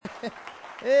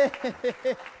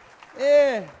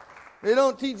Yeah. They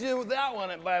don't teach you that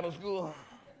one at Bible school.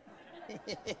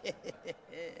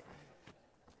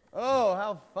 Oh,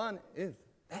 how fun is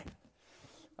that?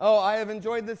 Oh, I have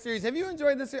enjoyed this series. Have you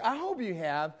enjoyed this series? I hope you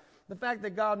have. The fact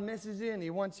that God misses you and He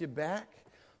wants you back.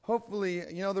 Hopefully,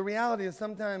 the reality is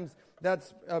sometimes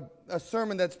that's a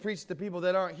sermon that's preached to people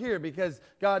that aren't here because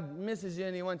God misses you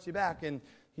and He wants you back and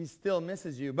He still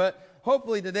misses you. But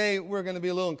hopefully today we're going to be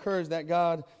a little encouraged that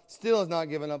God still has not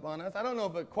given up on us. I don't know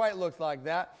if it quite looks like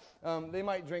that. They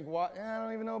might drink water. I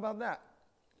don't even know about that.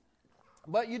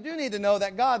 But you do need to know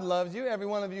that God loves you. Every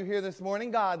one of you here this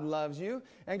morning, God loves you.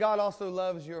 And God also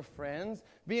loves your friends.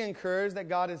 Be encouraged that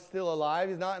God is still alive.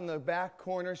 He's not in the back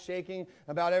corner shaking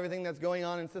about everything that's going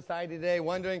on in society today,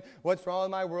 wondering what's wrong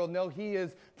with my world. No, He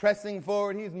is pressing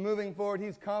forward. He's moving forward.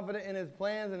 He's confident in His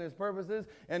plans and His purposes.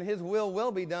 And His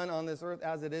will be done on this earth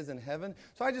as it is in heaven.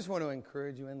 So I just want to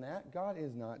encourage you in that. God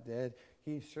is not dead.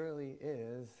 He surely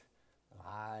is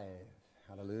alive.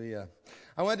 Hallelujah.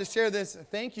 I wanted to share this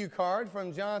thank you card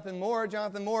from Jonathan Moore.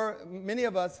 Jonathan Moore, many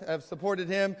of us have supported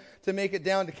him to make it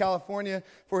down to California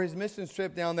for his missions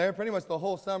trip down there. Pretty much the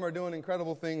whole summer doing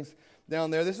incredible things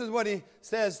down there. This is what he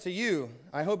says to you.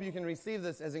 I hope you can receive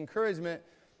this as encouragement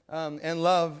and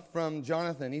love from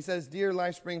Jonathan. He says, Dear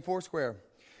LifeSpring Foursquare,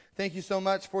 thank you so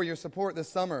much for your support this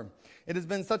summer. It has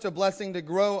been such a blessing to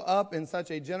grow up in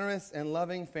such a generous and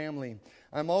loving family.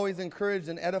 I'm always encouraged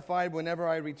and edified whenever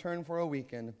I return for a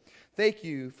weekend. Thank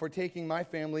you for taking my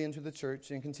family into the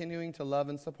church and continuing to love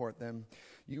and support them.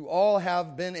 You all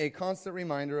have been a constant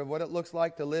reminder of what it looks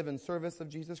like to live in service of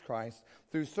Jesus Christ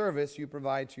through service you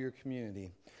provide to your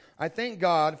community. I thank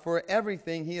God for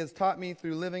everything He has taught me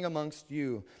through living amongst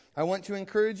you. I want to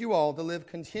encourage you all to live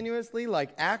continuously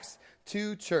like Acts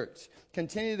 2 Church.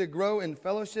 Continue to grow in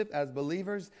fellowship as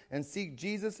believers and seek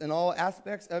Jesus in all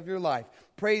aspects of your life.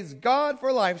 Praise God for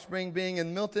LifeSpring being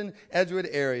in Milton, Edgewood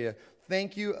area.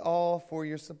 Thank you all for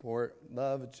your support.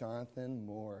 Love, Jonathan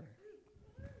Moore.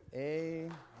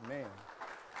 Amen.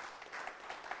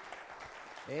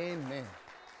 Amen.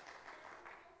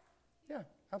 Yeah,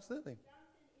 absolutely.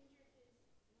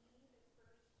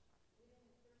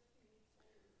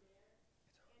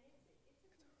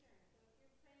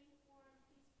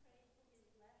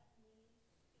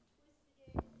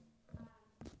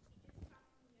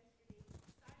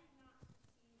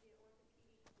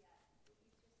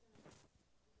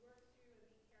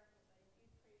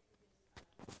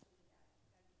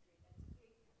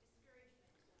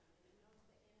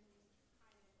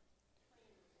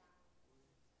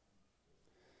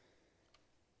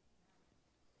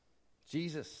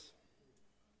 Jesus,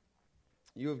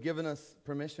 you have given us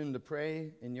permission to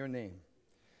pray in your name.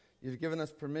 You've given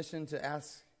us permission to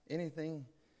ask anything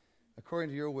according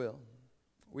to your will.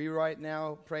 We right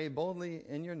now pray boldly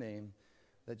in your name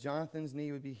that Jonathan's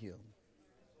knee would be healed.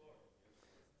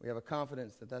 We have a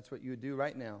confidence that that's what you would do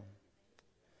right now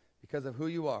because of who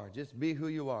you are. Just be who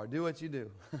you are. Do what you do.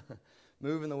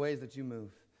 Move in the ways that you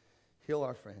move. Heal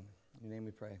our friend. In your name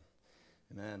we pray.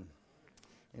 Amen.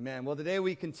 Amen. Well, today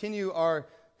we continue our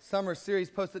summer series,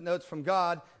 Post-it Notes from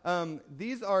God.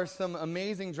 These are some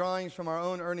amazing drawings from our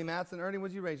own Ernie Matson. Ernie,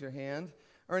 would you raise your hand?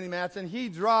 Ernie Matson, he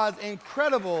draws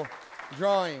incredible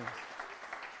drawings.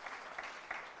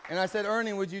 And I said,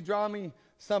 Ernie, would you draw me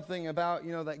something about,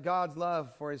 that God's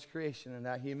love for His creation and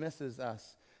that He misses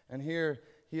us? And here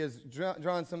he has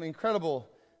drawn some incredible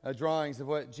drawings of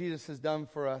what Jesus has done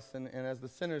for us, and as the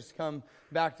sinners come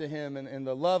back to Him, and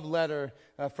the love letter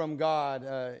from God,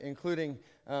 including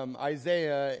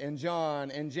Isaiah and John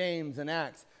and James and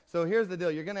Acts. So here's the deal.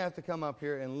 You're going to have to come up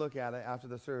here and look at it after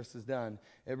the service is done.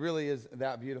 It really is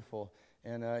that beautiful.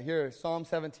 And here, Psalm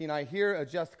 17, I hear a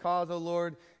just cause, O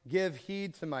Lord. Give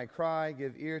heed to my cry.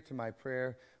 Give ear to my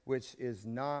prayer, which is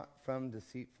not from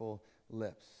deceitful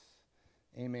lips.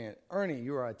 Amen. Ernie,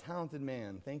 you are a talented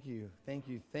man. Thank you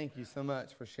so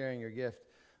much for sharing your gift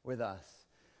with us.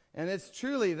 And it's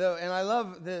truly, though, and I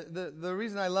love, the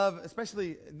reason I love,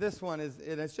 especially this one, is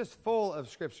it's just full of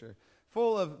Scripture,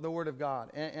 full of the Word of God.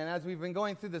 And as we've been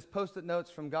going through this Post-it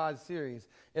Notes from God series,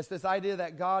 it's this idea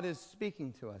that God is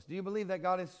speaking to us. Do you believe that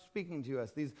God is speaking to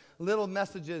us? These little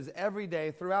messages every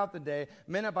day, throughout the day,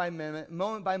 minute by minute,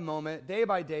 moment by moment, day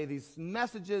by day, these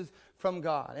messages from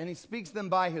God. And He speaks them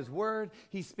by His Word.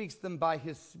 He speaks them by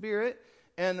His Spirit.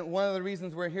 And one of the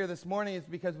reasons we're here this morning is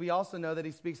because we also know that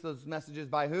He speaks those messages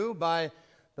by who? By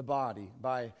the body,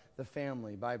 by the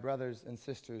family, by brothers and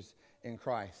sisters in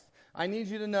Christ. I need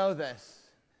you to know this.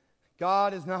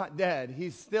 God is not dead.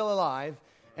 He's still alive.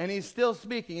 And he's still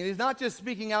speaking. And he's not just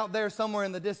speaking out there somewhere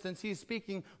in the distance. He's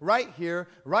speaking right here,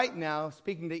 right now,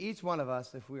 speaking to each one of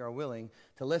us if we are willing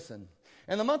to listen.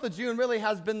 And the month of June really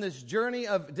has been this journey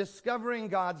of discovering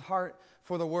God's heart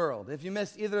for the world. If you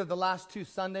missed either of the last 2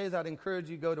 Sundays, I'd encourage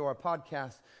you to go to our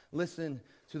podcast, listen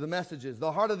to the messages.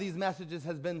 The heart of these messages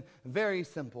has been very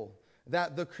simple,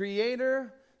 that the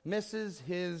Creator misses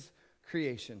His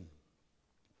creation.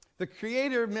 The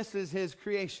Creator misses His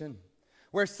creation.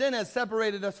 Where sin has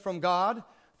separated us from God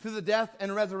through the death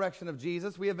and resurrection of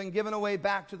Jesus, we have been given away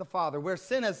back to the Father. Where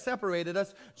sin has separated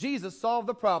us, Jesus solved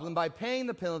the problem by paying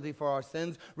the penalty for our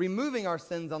sins, removing our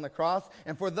sins on the cross.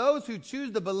 And for those who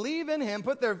choose to believe in Him,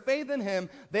 put their faith in Him,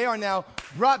 they are now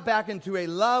brought back into a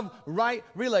love-right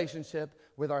relationship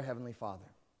with our Heavenly Father.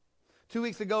 2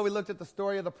 weeks ago, we looked at the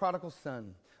story of the prodigal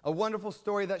son, a wonderful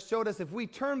story that showed us if we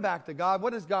turn back to God,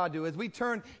 what does God do? As we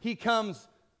turn, He comes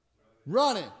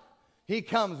running. He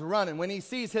comes running. When He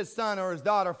sees His son or His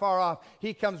daughter far off,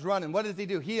 He comes running. What does He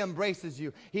do? He embraces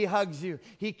you. He hugs you.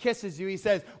 He kisses you. He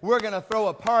says, we're going to throw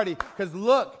a party because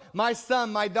look, my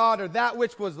son, my daughter, that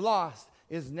which was lost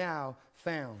is now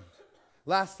found.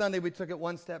 Last Sunday, we took it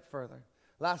one step further.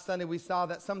 Last Sunday, we saw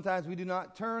that sometimes we do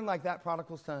not turn like that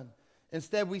prodigal son.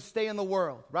 Instead, we stay in the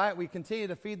world, right? We continue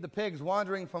to feed the pigs,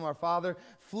 wandering from our Father,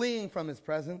 fleeing from His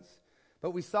presence.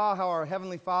 But we saw how our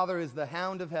Heavenly Father is the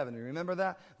hound of heaven. You remember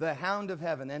that? The hound of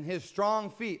heaven. And His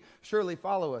strong feet surely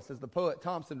follow us, as the poet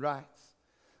Thompson writes.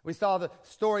 We saw the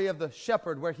story of the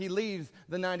shepherd where he leaves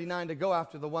the 99 to go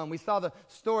after the one. We saw the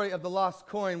story of the lost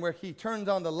coin where he turns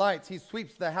on the lights. He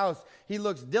sweeps the house. He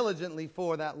looks diligently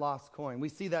for that lost coin. We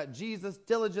see that Jesus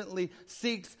diligently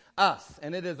seeks us.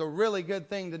 And it is a really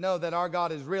good thing to know that our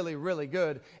God is really, really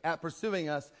good at pursuing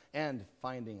us and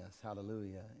finding us.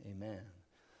 Hallelujah. Amen.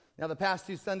 Now, the past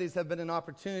 2 Sundays have been an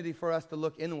opportunity for us to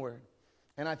look inward.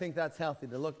 And I think that's healthy,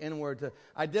 to look inward, to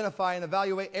identify and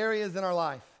evaluate areas in our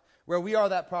life where we are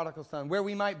that prodigal son, where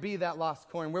we might be that lost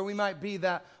coin, where we might be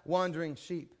that wandering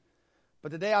sheep.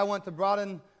 But today I want to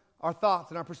broaden our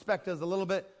thoughts and our perspectives a little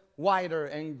bit wider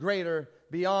and greater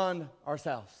beyond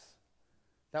ourselves.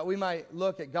 That we might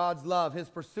look at God's love, His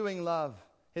pursuing love,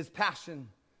 His passion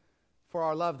for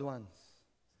our loved ones,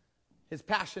 His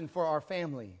passion for our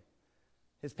family,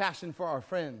 His passion for our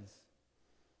friends,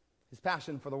 His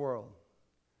passion for the world.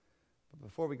 But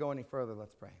before we go any further,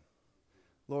 let's pray.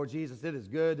 Lord Jesus, it is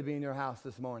good to be in your house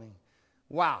this morning.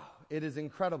 Wow, it is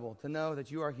incredible to know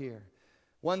that you are here.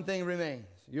 One thing remains,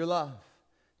 your love.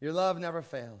 Your love never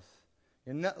fails.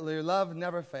 Your love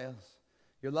never fails.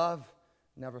 Your love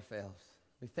never fails.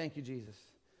 We thank you, Jesus,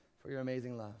 for your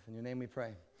amazing love. In your name we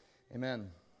pray. Amen.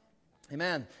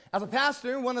 Amen. As a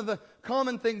pastor, one of the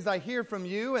common things I hear from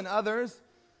you and others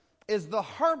is the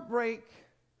heartbreak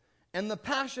and the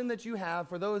passion that you have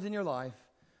for those in your life,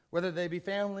 whether they be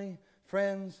family,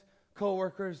 friends,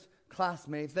 co-workers,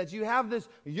 classmates, that you have this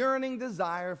yearning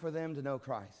desire for them to know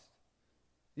Christ.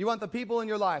 You want the people in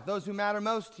your life, those who matter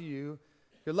most to you,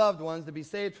 your loved ones, to be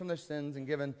saved from their sins and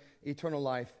given eternal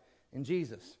life in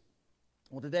Jesus.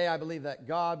 Well, today I believe that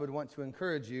God would want to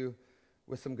encourage you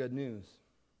with some good news.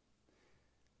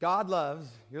 God loves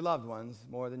your loved ones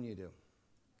more than you do.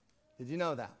 Did you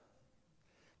know that?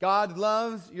 God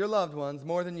loves your loved ones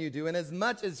more than you do. And as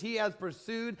much as He has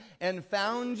pursued and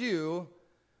found you,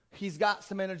 He's got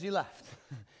some energy left.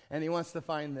 And He wants to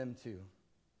find them too.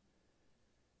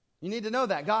 You need to know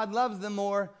that. God loves them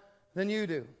more than you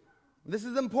do. This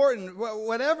is important.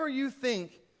 Whatever you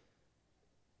think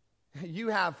you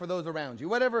have for those around you,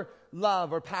 whatever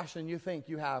love or passion you think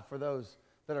you have for those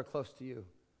that are close to you,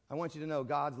 I want you to know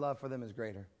God's love for them is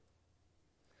greater.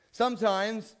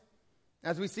 Sometimes,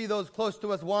 as we see those close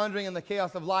to us wandering in the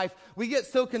chaos of life, we get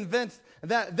so convinced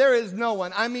that there is no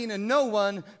one, no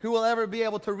one who will ever be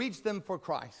able to reach them for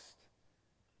Christ.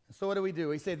 So what do?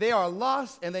 We say they are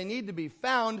lost and they need to be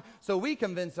found, so we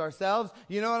convince ourselves,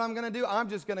 you know what I'm going to do? I'm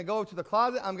just going to go to the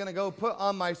closet, I'm going to go put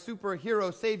on my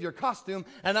superhero savior costume,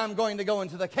 and I'm going to go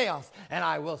into the chaos, and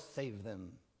I will save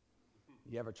them.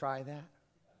 You ever try that?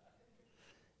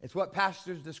 It's what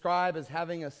pastors describe as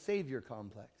having a savior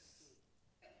complex.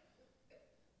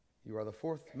 You are the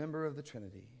fourth member of the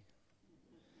Trinity.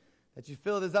 That you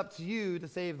feel it is up to you to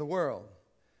save the world.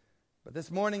 But this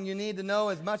morning you need to know,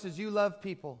 as much as you love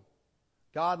people,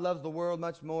 God loves the world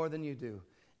much more than you do.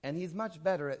 And He's much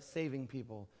better at saving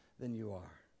people than you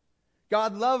are.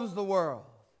 God loves the world.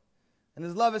 And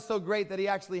His love is so great that He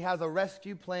actually has a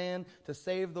rescue plan to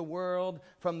save the world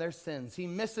from their sins. He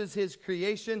misses His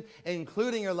creation,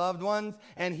 including your loved ones,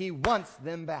 and He wants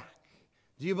them back.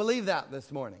 Do you believe that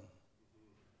this morning?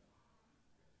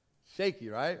 Shaky,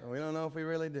 right? We don't know if we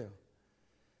really do.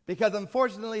 Because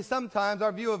unfortunately, sometimes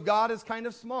our view of God is kind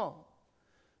of small.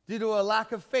 Due to a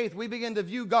lack of faith, we begin to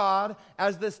view God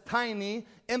as this tiny,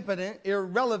 impotent,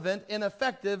 irrelevant,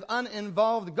 ineffective,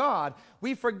 uninvolved God.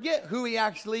 We forget who He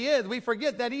actually is. We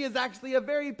forget that He is actually a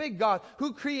very big God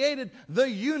who created the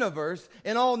universe,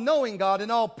 an all-knowing God,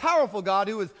 an all-powerful God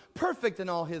who is perfect in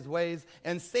all His ways.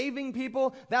 And saving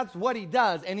people, that's what He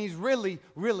does. And He's really,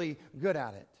 really good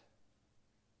at it.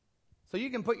 So you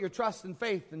can put your trust and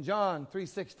faith in John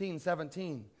 3:16,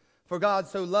 17. For God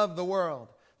so loved the world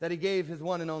that He gave His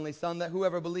one and only Son, that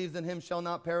whoever believes in Him shall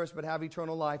not perish but have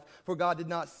eternal life. For God did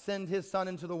not send His Son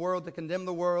into the world to condemn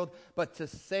the world, but to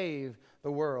save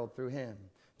the world through Him.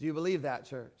 Do you believe that,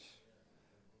 church?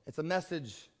 It's a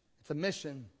message, it's a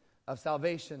mission of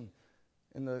salvation.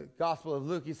 In the Gospel of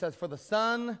Luke, He says, for the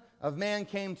Son of Man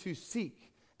came to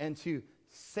seek and to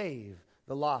save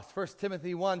the lost. 1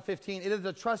 Timothy 1:15. It is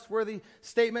a trustworthy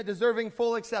statement deserving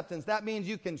full acceptance. That means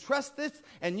you can trust this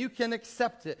and you can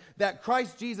accept it. That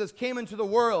Christ Jesus came into the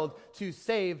world to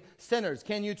save sinners.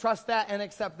 Can you trust that and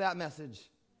accept that message?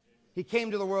 He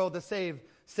came to the world to save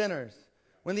sinners.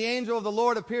 When the angel of the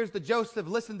Lord appears to Joseph,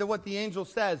 listen to what the angel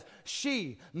says.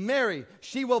 She, Mary,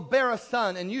 she will bear a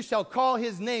son, and you shall call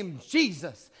his name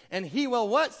Jesus. And he will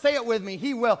what? Say it with me.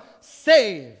 He will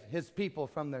save his people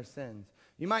from their sins.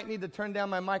 You might need to turn down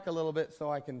my mic a little bit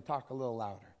so I can talk a little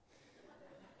louder.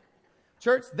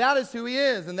 Church, that is who He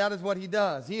is, and that is what He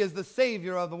does. He is the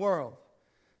Savior of the world.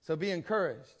 So be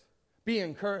encouraged. Be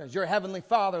encouraged. Your Heavenly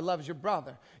Father loves your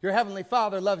brother. Your Heavenly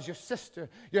Father loves your sister.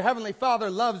 Your Heavenly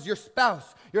Father loves your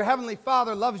spouse. Your Heavenly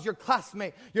Father loves your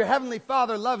classmate. Your Heavenly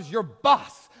Father loves your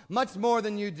boss. Much more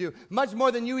than you do. Much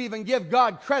more than you even give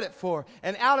God credit for.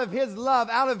 And out of His love,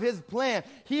 out of His plan,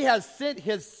 He has sent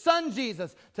His Son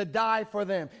Jesus to die for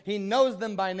them. He knows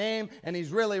them by name, and He's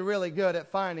really, really good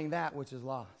at finding that which is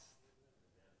lost.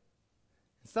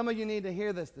 Some of you need to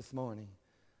hear this morning.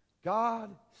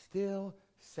 God still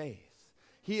saves.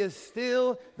 He is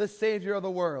still the Savior of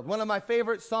the world. One of my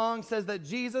favorite songs says that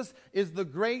Jesus is the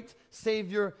great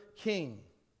Savior King.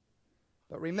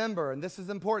 But remember, and this is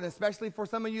important, especially for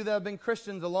some of you that have been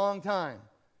Christians a long time.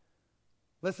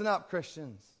 Listen up,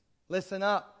 Christians. Listen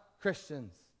up,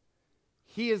 Christians.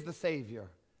 He is the Savior,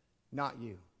 not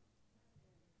you.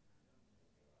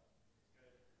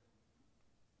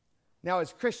 Now,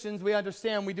 as Christians, we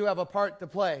understand we do have a part to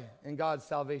play in God's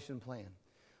salvation plan.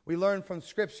 We learn from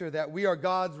Scripture that we are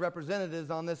God's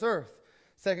representatives on this earth.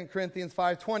 2 Corinthians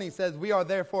 5:20 says, we are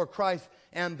therefore Christ's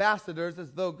ambassadors,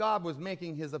 as though God was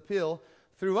making His appeal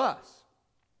through us.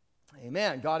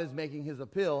 Amen. God is making His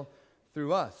appeal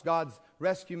through us. God's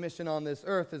rescue mission on this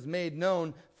earth is made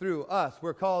known through us.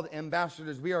 We're called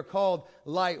ambassadors. We are called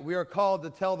light. We are called to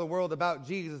tell the world about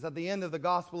Jesus. At the end of the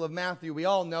Gospel of Matthew, we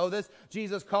all know this.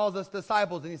 Jesus calls us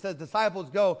disciples, and He says, disciples,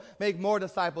 go, make more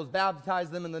disciples, baptize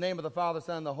them in the name of the Father,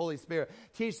 Son, and the Holy Spirit.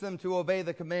 Teach them to obey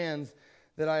the commands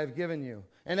that I have given you.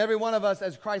 And every one of us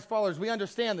as Christ followers, we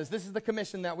understand this. This is the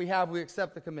commission that we have. We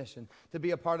accept the commission to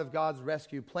be a part of God's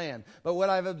rescue plan. But what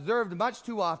I've observed much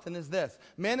too often is this.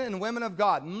 Men and women of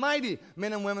God, mighty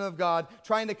men and women of God,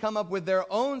 trying to come up with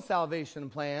their own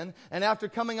salvation plan. And after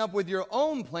coming up with your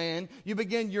own plan, you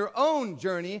begin your own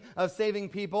journey of saving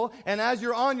people. And as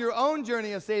you're on your own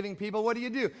journey of saving people, what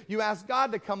do? You ask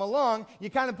God to come along.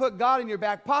 You kind of put God in your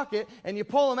back pocket, and you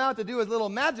pull Him out to do His little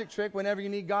magic trick whenever you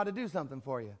need God to do something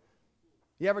for you.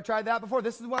 You ever tried that before?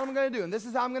 This is what I'm going to do, and this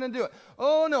is how I'm going to do it.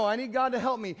 Oh, no, I need God to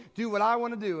help me do what I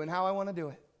want to do and how I want to do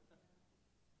it.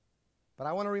 But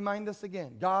I want to remind us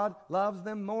again, God loves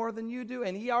them more than you do,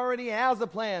 and He already has a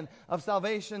plan of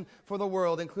salvation for the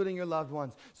world, including your loved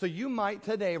ones. So you might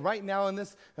today, right now in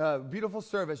this beautiful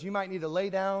service, you might need to lay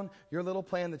down your little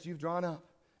plan that you've drawn up.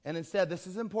 And instead, this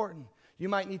is important, you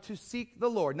might need to seek the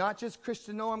Lord. Not just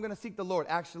Christian, no, I'm going to seek the Lord.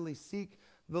 Actually, seek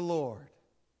the Lord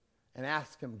and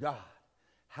ask Him, God,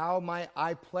 how might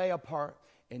I play a part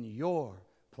in your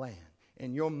plan,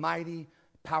 in your mighty,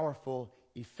 powerful,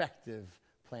 effective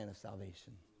plan of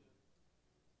salvation?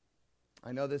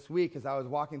 I know this week as I was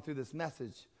walking through this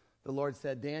message, the Lord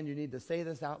said, Dan, you need to say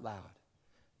this out loud.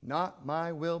 Not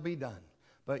my will be done,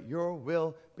 but your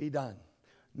will be done.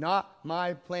 Not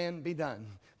my plan be done,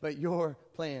 but your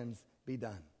plans be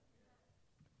done.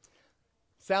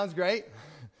 Sounds great,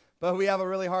 but we have a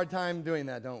really hard time doing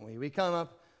that, don't we? We come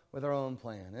up with our own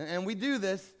plan. And we do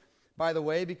this, by the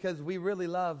way, because we really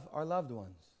love our loved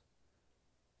ones.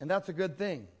 And that's a good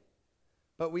thing.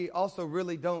 But we also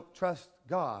really don't trust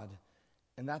God,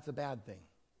 and that's a bad thing.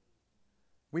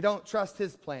 We don't trust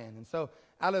His plan. And so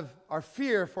out of our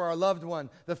fear for our loved one,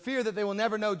 the fear that they will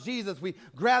never know Jesus, we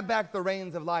grab back the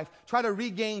reins of life, try to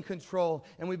regain control,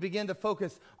 and we begin to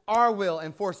focus our will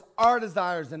and force our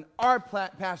desires and our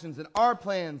passions and our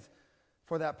plans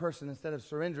for that person instead of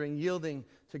surrendering, yielding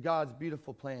to God's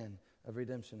beautiful plan of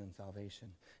redemption and salvation.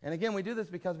 And again, we do this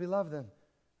because we love them.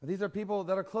 These are people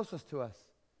that are closest to us,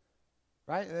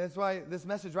 right? And that's why this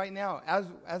message right now,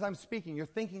 as I'm speaking, you're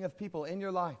thinking of people in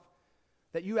your life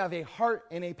that you have a heart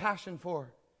and a passion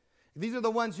for. These are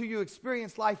the ones who you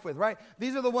experience life with, right?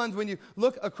 These are the ones when you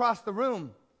look across the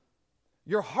room,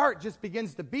 your heart just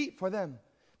begins to beat for them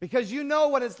because you know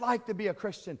what it's like to be a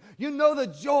Christian. You know the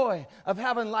joy of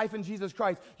having life in Jesus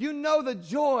Christ. You know the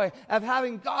joy of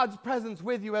having God's presence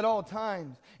with you at all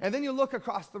times. And then you look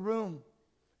across the room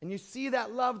and you see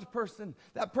that loved person,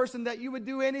 that person that you would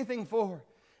do anything for,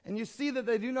 and you see that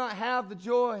they do not have the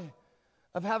joy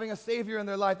of having a Savior in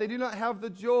their life. They do not have the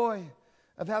joy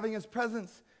of having His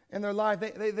presence in their life.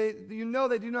 You know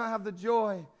they do not have the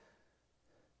joy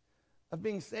of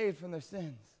being saved from their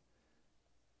sins.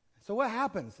 So what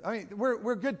happens? I mean,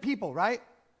 we're good people, right?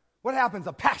 What happens?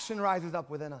 A passion rises up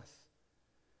within us.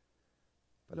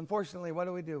 But unfortunately, what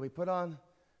do? We put on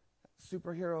a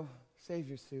superhero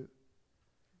Savior suit,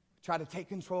 try to take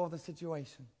control of the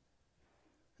situation.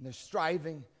 And there's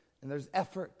striving and there's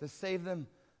effort to save them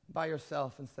by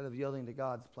yourself instead of yielding to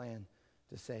God's plan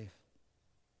to save.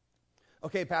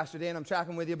 Okay, Pastor Dan, I'm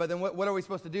tracking with you, but then what are we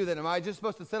supposed to do then? Am I just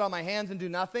supposed to sit on my hands and do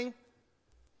nothing?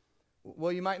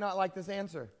 Well, you might not like this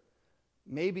answer.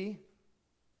 Maybe,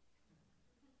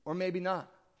 or maybe not.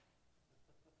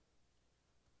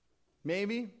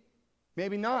 Maybe,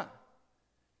 maybe not.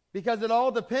 Because it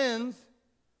all depends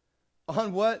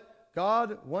on what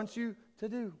God wants you to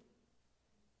do.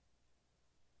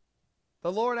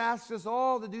 The Lord asks us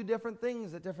all to do different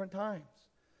things at different times.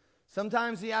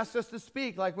 Sometimes He asks us to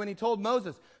speak, like when He told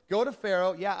Moses, go to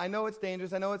Pharaoh. Yeah, I know it's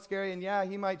dangerous. I know it's scary. And yeah,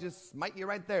 he might just smite you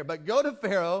right there. But go to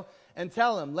Pharaoh and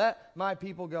tell him, let my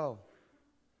people go.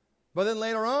 But then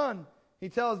later on, He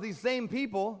tells these same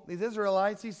people, these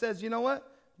Israelites, He says, you know what?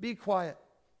 Be quiet.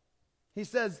 He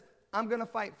says, I'm going to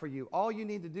fight for you. All you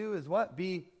need to do is what?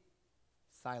 Be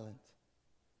silent.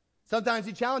 Sometimes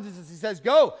He challenges us. He says,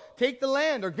 go, take the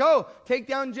land, or go, take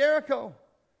down Jericho.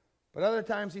 But other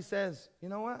times He says, you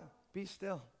know what? Be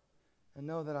still and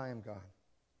know that I am God.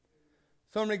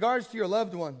 So in regards to your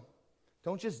loved one,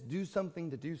 don't just do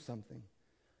something to do something.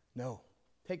 No,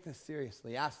 take this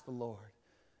seriously. Ask the Lord.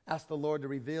 Ask the Lord to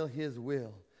reveal His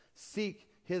will. Seek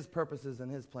His purposes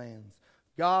and His plans.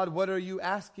 God, what are you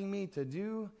asking me to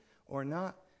do or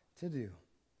not to do?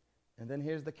 And then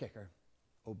here's the kicker.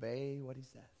 Obey what He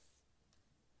says.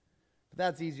 But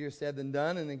that's easier said than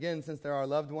done. And again, since they're our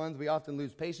loved ones, we often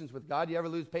lose patience with God. You ever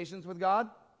lose patience with God?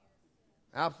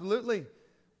 Absolutely.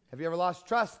 Have you ever lost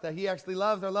trust that He actually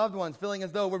loves our loved ones, feeling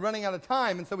as though we're running out of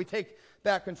time, and so we take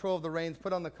back control of the reins,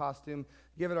 put on the costume,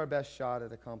 give it our best shot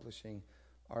at accomplishing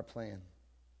our plan?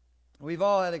 We've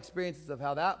all had experiences of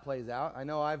how that plays out. I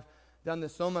know I've done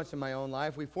this so much in my own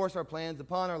life. We force our plans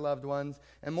upon our loved ones,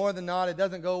 and more than not, it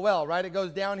doesn't go well, right? It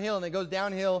goes downhill, and it goes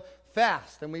downhill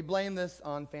fast, and we blame this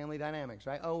on family dynamics,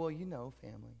 right? Oh, well, you know,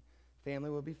 family. Family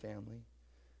will be family.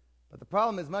 But the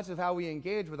problem is much of how we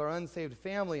engage with our unsaved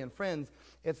family and friends,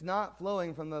 it's not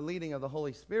flowing from the leading of the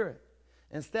Holy Spirit.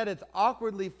 Instead, it's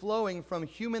awkwardly flowing from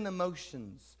human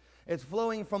emotions. It's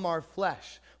flowing from our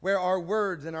flesh, where our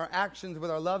words and our actions with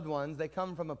our loved ones, they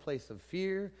come from a place of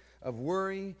fear, of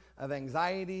worry, of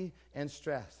anxiety, and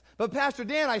stress. But Pastor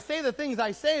Dan, I say the things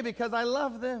I say because I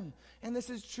love them. And this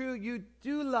is true. You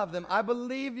do love them. I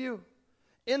believe you.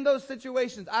 In those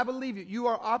situations, I believe you. You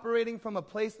are operating from a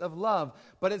place of love.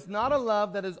 But it's not a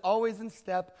love that is always in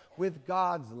step with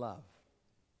God's love.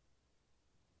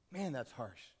 Man, that's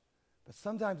harsh. But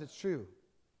sometimes it's true.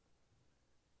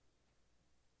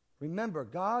 Remember,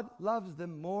 God loves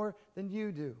them more than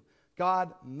you do.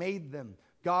 God made them.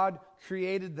 God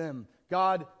created them.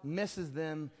 God misses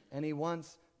them, and He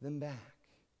wants them back.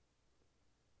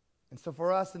 And so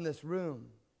for us in this room,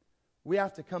 we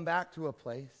have to come back to a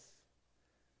place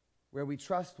where we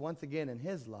trust once again in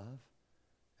His love,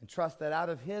 and trust that out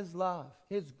of His love,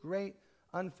 His great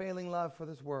unfailing love for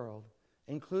this world,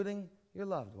 including your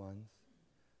loved ones,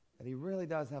 that He really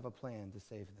does have a plan to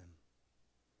save them.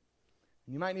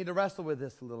 And you might need to wrestle with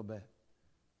this a little bit,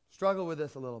 struggle with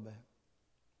this a little bit.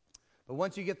 But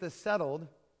once you get this settled,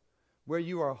 where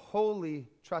you are wholly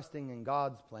trusting in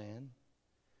God's plan,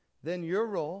 then your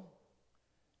role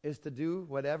is to do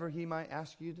whatever He might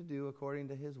ask you to do according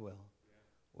to His will,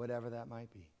 whatever that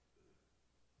might be.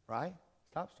 Right?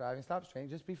 Stop striving, stop straining,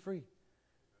 just be free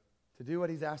to do what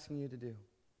He's asking you to do.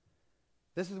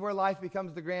 This is where life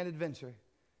becomes the grand adventure.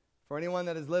 For anyone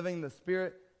that is living the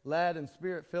Spirit-led and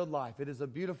Spirit-filled life, it is a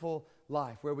beautiful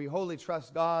life where we wholly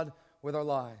trust God with our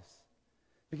lives.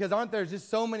 Because aren't there just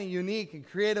so many unique and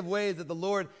creative ways that the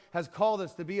Lord has called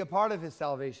us to be a part of His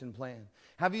salvation plan?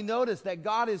 Have you noticed that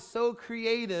God is so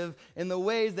creative in the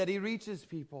ways that He reaches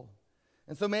people?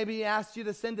 And so maybe He asks you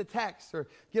to send a text or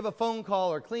give a phone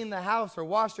call or clean the house or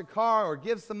wash your car or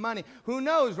give some money. Who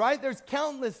knows, right? There's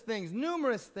countless things,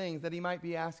 numerous things that He might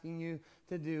be asking you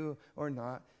to do or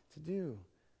not to do.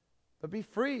 But be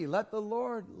free. Let the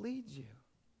Lord lead you.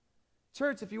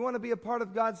 Church, if you want to be a part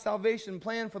of God's salvation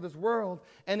plan for this world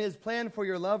and His plan for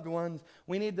your loved ones,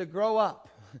 we need to grow up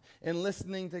in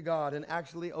listening to God and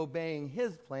actually obeying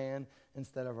His plan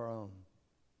instead of our own.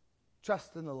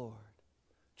 Trust in the Lord.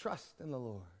 Trust in the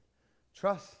Lord.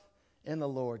 Trust in the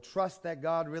Lord. Trust that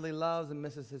God really loves and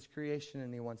misses His creation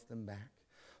and He wants them back.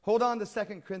 Hold on to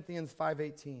 2 Corinthians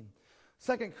 5:18.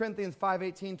 2 Corinthians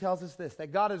 5:18 tells us this,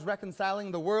 that God is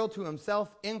reconciling the world to Himself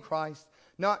in Christ,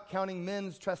 not counting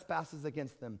men's trespasses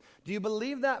against them. Do you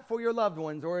believe that for your loved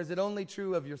ones, or is it only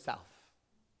true of yourself?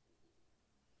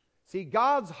 See,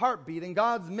 God's heartbeat and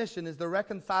God's mission is to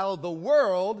reconcile the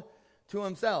world to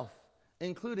Himself,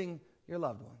 including your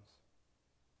loved ones.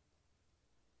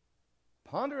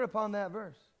 Ponder upon that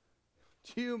verse.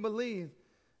 Do you believe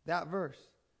that verse?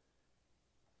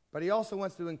 But He also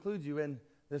wants to include you in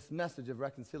this message of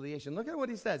reconciliation. Look at what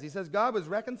He says. He says, God was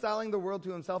reconciling the world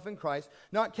to Himself in Christ,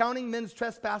 not counting men's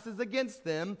trespasses against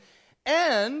them.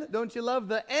 And, don't you love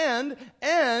the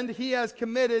and He has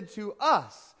committed to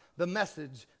us the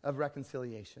message of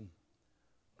reconciliation.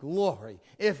 Glory.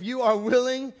 If you are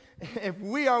willing, if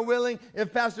we are willing,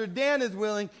 if Pastor Dan is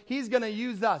willing, he's going to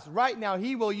use us. Right now,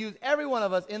 he will use every one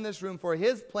of us in this room for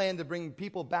His plan to bring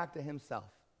people back to Himself.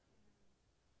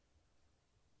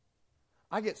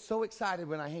 I get so excited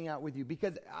when I hang out with you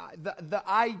because the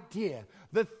idea,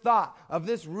 the thought of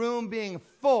this room being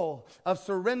full of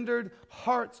surrendered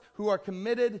hearts who are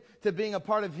committed to being a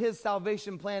part of His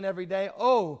salvation plan every day.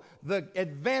 Oh, the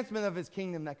advancement of His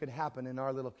kingdom that could happen in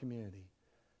our little community.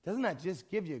 Doesn't that just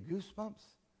give you goosebumps?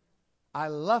 I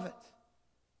love it.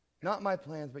 Not my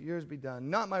plans, but yours be done.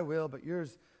 Not my will, but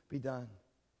yours be done.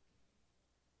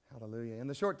 Hallelujah. In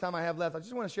the short time I have left, I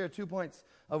just want to share 2 points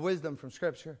of wisdom from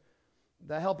Scripture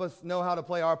that help us know how to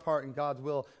play our part in God's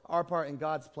will, our part in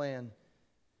God's plan.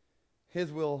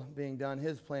 His will being done,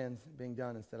 His plans being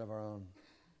done instead of our own.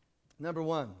 Number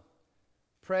 1,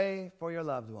 pray for your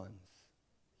loved ones.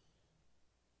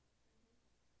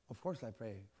 Of course I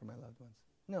pray for my loved ones.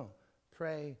 No,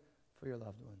 pray for your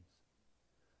loved ones.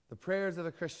 The prayers of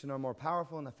a Christian are more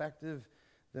powerful and effective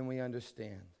than we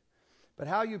understand. But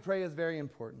how you pray is very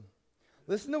important.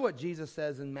 Listen to what Jesus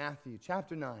says in Matthew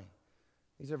chapter 9.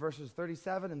 These are verses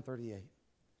 37 and 38.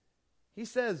 He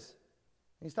says,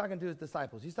 He's talking to His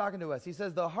disciples. He's talking to us. He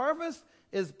says, the harvest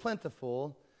is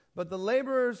plentiful, but the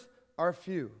laborers are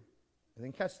few. And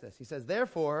then catch this. He says,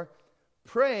 therefore,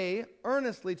 pray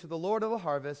earnestly to the Lord of the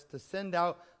harvest to send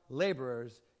out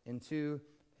laborers into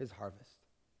His harvest.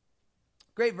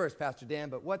 Great verse, Pastor Dan,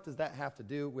 but what does that have to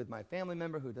do with my family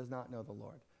member who does not know the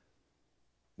Lord?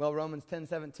 Well, Romans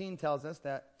 10:17 tells us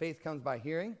that faith comes by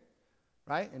hearing,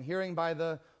 right? And hearing by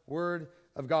the Word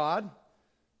of God.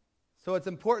 So it's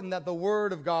important that the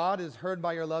Word of God is heard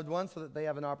by your loved ones so that they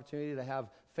have an opportunity to have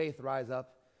faith rise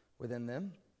up within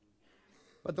them.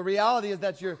 But the reality is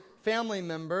that your family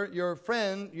member, your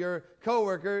friend, your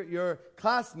coworker, your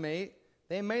classmate,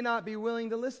 they may not be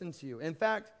willing to listen to you. In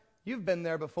fact, you've been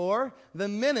there before. The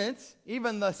minute,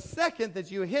 even the second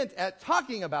that you hint at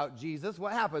talking about Jesus,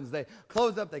 what happens? They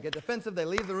close up, they get defensive, they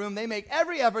leave the room. They make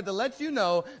every effort to let you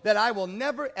know that I will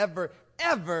never, ever,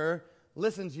 ever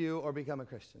listen to you or become a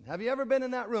Christian. Have you ever been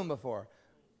in that room before?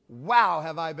 Wow,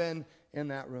 have I been in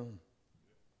that room.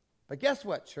 But guess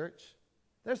what, church?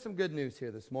 There's some good news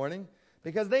here this morning,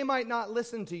 because they might not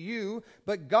listen to you,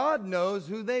 but God knows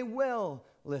who they will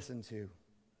listen to.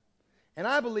 And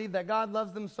I believe that God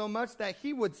loves them so much that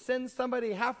He would send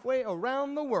somebody halfway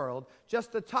around the world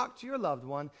just to talk to your loved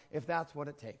one if that's what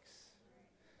it takes.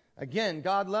 Again,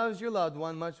 God loves your loved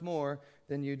one much more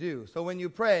than you do. So when you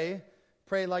pray,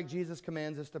 pray like Jesus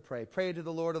commands us to pray. Pray to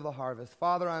the Lord of the harvest.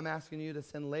 Father, I'm asking you to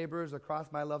send laborers across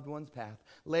my loved one's path.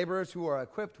 Laborers who are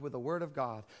equipped with the Word of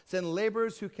God. Send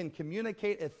laborers who can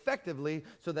communicate effectively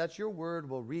so that your Word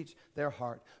will reach their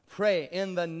heart. Pray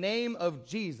in the name of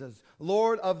Jesus,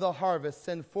 Lord of the harvest,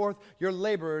 send forth your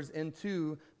laborers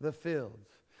into the fields.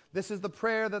 This is the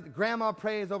prayer that the grandma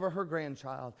prays over her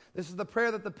grandchild. This is the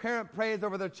prayer that the parent prays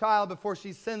over their child before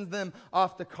she sends them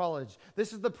off to college.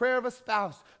 This is the prayer of a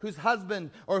spouse whose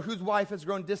husband or whose wife has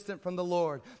grown distant from the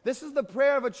Lord. This is the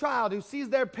prayer of a child who sees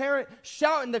their parent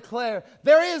shout and declare,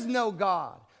 "There is no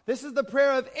God." This is the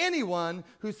prayer of anyone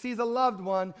who sees a loved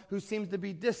one who seems to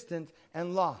be distant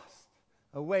and lost,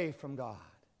 away from God.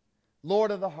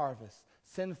 Lord of the harvest,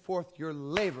 send forth your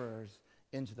laborers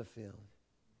into the field.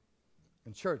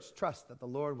 And church, trust that the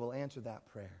Lord will answer that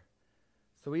prayer.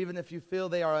 So even if you feel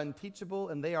they are unteachable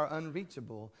and they are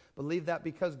unreachable, believe that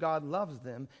because God loves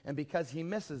them and because He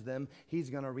misses them, He's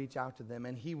going to reach out to them.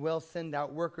 And He will send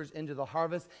out workers into the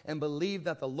harvest, and believe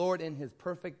that the Lord in His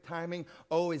perfect timing,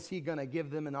 is He going to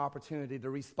give them an opportunity to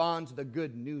respond to the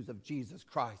good news of Jesus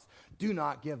Christ. Do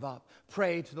not give up.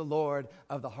 Pray to the Lord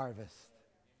of the harvest.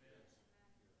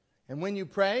 And when you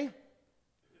pray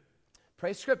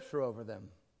Scripture over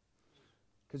them.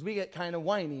 Because we get kind of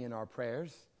whiny in our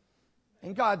prayers.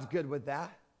 And God's good with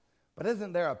that. But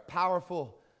isn't there a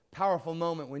powerful, powerful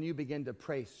moment when you begin to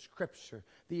pray Scripture,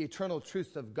 the eternal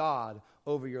truths of God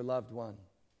over your loved one?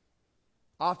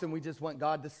 Often we just want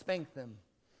God to spank them.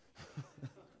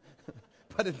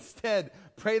 But instead,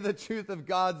 pray the truth of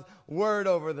God's word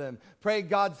over them. Pray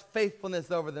God's faithfulness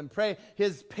over them. Pray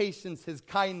His patience, His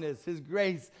kindness, His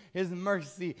grace, His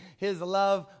mercy, His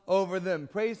love over them.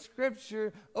 Pray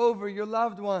Scripture over your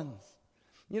loved ones.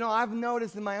 You know, I've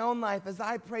noticed in my own life as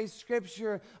I pray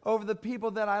Scripture over the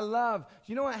people that I love,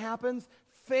 you know what happens?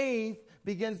 Faith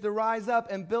begins to rise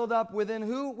up and build up within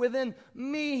who? Within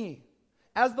me.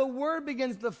 As the Word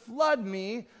begins to flood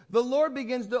me, the Lord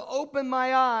begins to open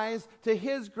my eyes to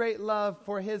His great love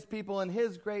for His people and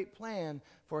His great plan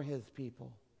for His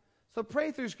people. So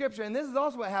pray through Scripture. And this is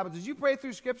also what happens. As you pray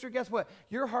through Scripture, guess what?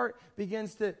 Your heart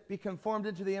begins to be conformed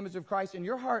into the image of Christ, and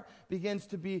your heart begins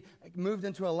to be moved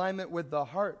into alignment with the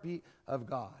heartbeat of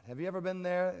God. Have you ever been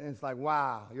there? And it's like,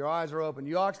 wow, your eyes are open.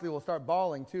 You actually will start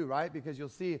bawling too, right? Because you'll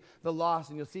see the lost,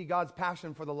 and you'll see God's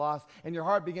passion for the lost, and your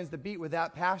heart begins to beat with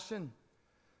that passion.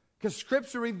 Because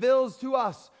Scripture reveals to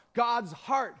us God's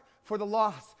heart for the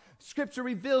lost. Scripture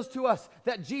reveals to us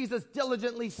that Jesus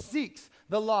diligently seeks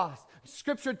the lost.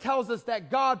 Scripture tells us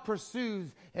that God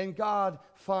pursues and God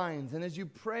finds. And as you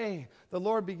pray, the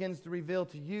Lord begins to reveal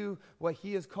to you what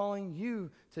He is calling you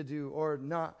to do or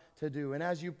not to do. And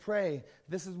as you pray,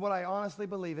 this is what I honestly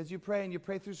believe. As you pray and you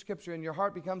pray through Scripture and your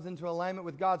heart becomes into alignment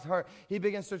with God's heart, He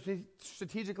begins to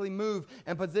strategically move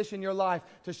and position your life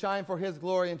to shine for His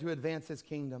glory and to advance His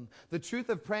kingdom. The truth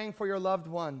of praying for your loved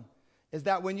one is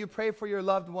that when you pray for your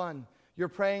loved one, you're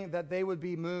praying that they would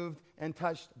be moved and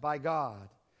touched by God.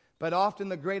 But often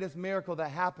the greatest miracle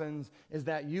that happens is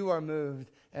that you are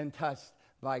moved and touched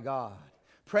by God.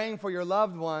 Praying for your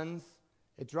loved ones,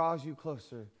 it draws you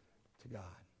closer to God.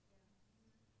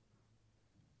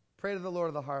 Pray to the Lord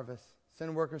of the harvest.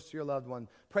 Send workers to your loved one.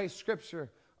 Pray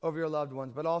Scripture over your loved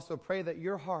ones, but also pray that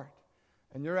your heart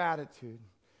and your attitude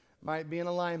might be in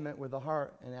alignment with the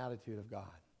heart and attitude of God.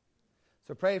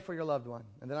 So pray for your loved one.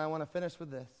 And then I want to finish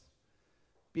with this.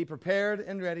 Be prepared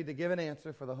and ready to give an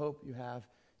answer for the hope you have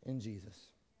in Jesus.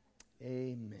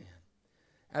 Amen.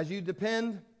 As you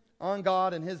depend on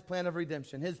God and His plan of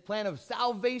redemption, His plan of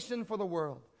salvation for the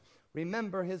world,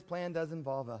 remember His plan does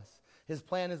involve us. His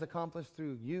plan is accomplished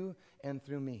through you and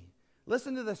through me.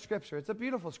 Listen to the Scripture. It's a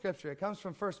beautiful Scripture. It comes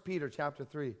from 1 Peter chapter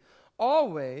 3.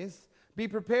 Always be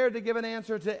prepared to give an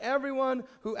answer to everyone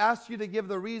who asks you to give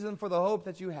the reason for the hope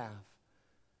that you have.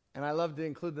 And I love to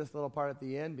include this little part at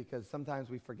the end because sometimes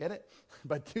we forget it.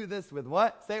 But do this with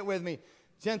what? Say it with me.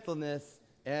 Gentleness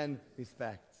and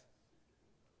respect.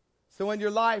 So in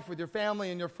your life, with your family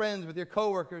and your friends, with your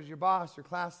coworkers, your boss, your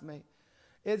classmate,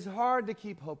 it's hard to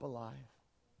keep hope alive.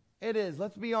 It is.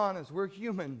 Let's be honest. We're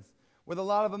humans with a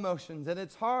lot of emotions, and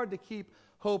it's hard to keep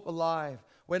hope alive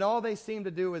when all they seem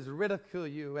to do is ridicule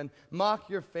you and mock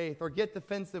your faith or get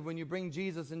defensive when you bring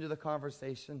Jesus into the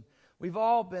conversation. We've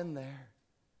all been there.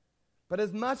 But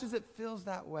as much as it feels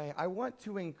that way, I want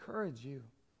to encourage you.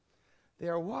 They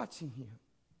are watching you.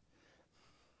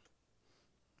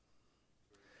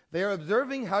 They are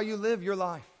observing how you live your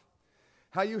life,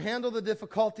 how you handle the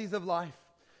difficulties of life,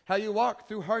 how you walk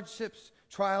through hardships,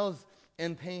 trials,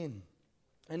 and pain.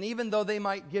 And even though they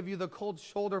might give you the cold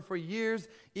shoulder for years,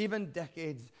 even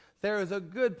decades, there is a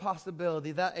good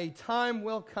possibility that a time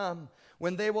will come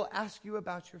when they will ask you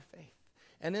about your faith.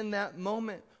 And in that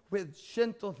moment, with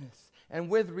gentleness and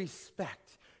with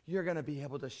respect, you're going to be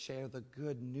able to share the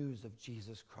good news of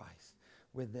Jesus Christ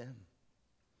with them.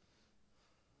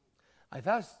 I've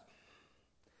asked,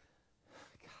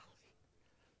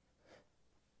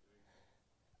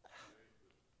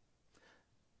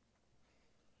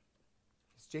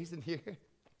 Jason here?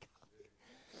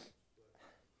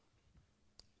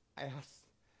 I asked,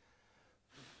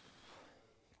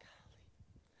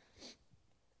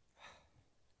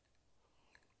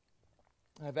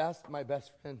 I've asked my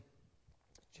best friend,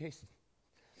 Jason,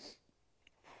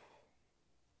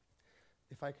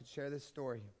 if I could share this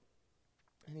story.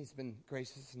 And he's been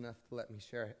gracious enough to let me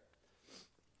share it.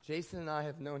 Jason and I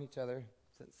have known each other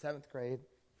since 7th grade.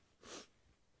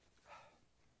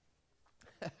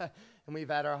 And we've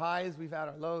had our highs, we've had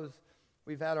our lows,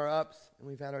 we've had our ups, and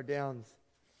we've had our downs.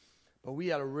 But we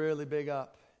had a really big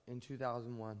up in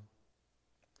 2001.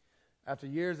 After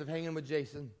years of hanging with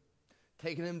Jason,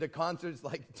 taking him to concerts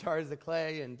like Jars of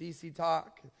Clay and DC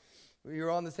Talk, we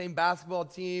were on the same basketball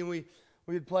team.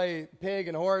 We'd play pig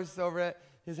and horse over at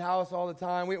his house all the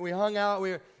time. We hung out.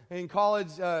 We were in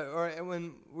college, or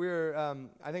when we were,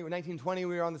 I think in 1920,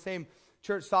 we were on the same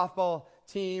church softball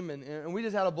team, and we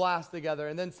just had a blast together.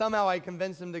 And then somehow I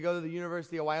convinced him to go to the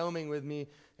University of Wyoming with me,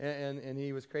 and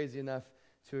he was crazy enough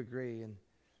to agree.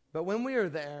 But when we were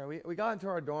there, we got into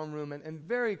our dorm room, and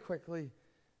very quickly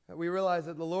we realized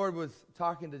that the Lord was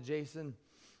talking to Jason,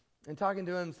 and talking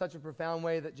to him in such a profound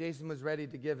way that Jason was ready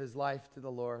to give his life to the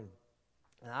Lord.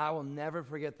 And I will never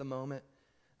forget the moment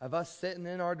of us sitting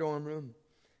in our dorm room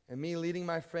and me leading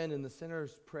my friend in the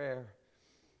sinner's prayer.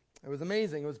 It was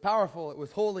amazing. It was powerful. It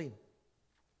was holy.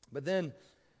 But then,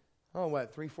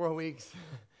 3-4 weeks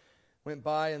went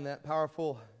by, and that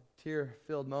powerful,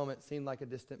 tear-filled moment seemed like a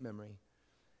distant memory.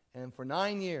 And for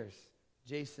 9 years,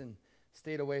 Jason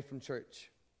stayed away from church.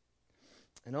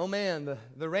 And oh man,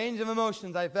 the range of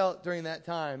emotions I felt during that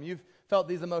time. You've felt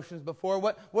these emotions before.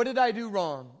 What did I do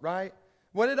wrong, right?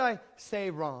 What did I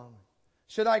say wrong?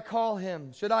 Should I call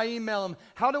him? Should I email him?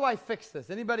 How do I fix this?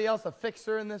 Anybody else a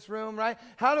fixer in this room, right?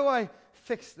 How do I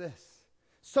fix this?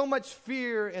 So much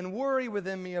fear and worry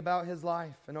within me about his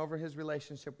life and over his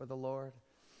relationship with the Lord.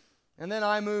 And then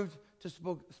I moved to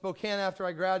Spokane after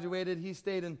I graduated. He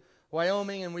stayed in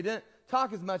Wyoming, and we didn't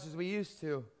talk as much as we used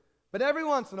to. But every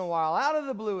once in a while, out of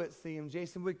the blue it seemed,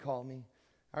 Jason would call me.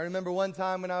 I remember one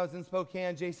time when I was in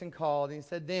Spokane, Jason called, and he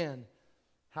said, Dan,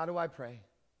 how do I pray?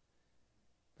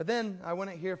 But then I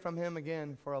wouldn't hear from him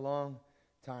again for a long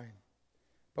time.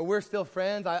 But we're still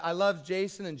friends. I loved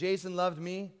Jason, and Jason loved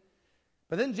me.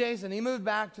 But then Jason, he moved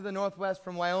back to the Northwest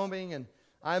from Wyoming, and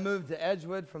I moved to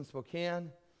Edgewood from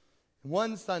Spokane. And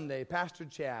one Sunday, Pastor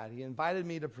Chad, he invited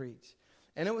me to preach.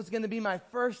 And it was going to be my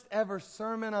first ever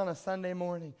sermon on a Sunday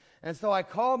morning. And so I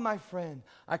called my friend.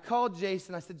 I called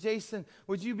Jason. I said, Jason,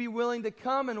 would you be willing to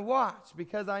come and watch?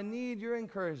 Because I need your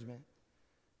encouragement.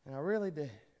 And I really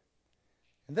did.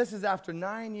 And this is after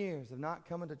 9 years of not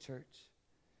coming to church.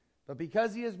 But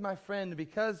because he is my friend,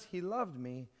 because he loved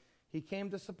me, he came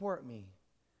to support me.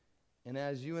 And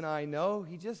as you and I know,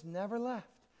 he just never left.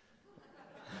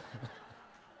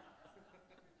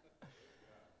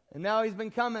 And now he's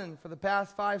been coming for the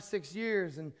past 5-6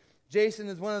 years. And Jason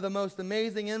is one of the most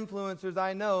amazing influencers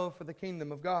I know for the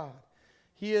kingdom of God.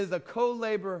 He is a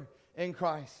co-laborer in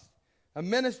Christ, a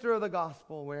minister of the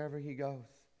gospel wherever he goes.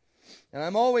 And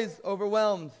I'm always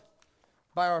overwhelmed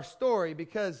by our story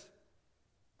because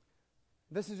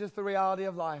this is just the reality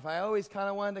of life. I always kind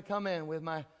of wanted to come in with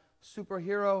my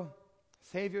superhero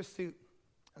savior suit,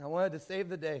 and I wanted to save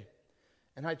the day.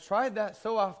 And I tried that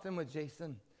so often with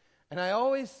Jason, and I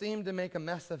always seemed to make a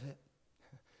mess of it.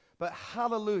 But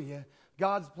hallelujah,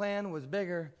 God's plan was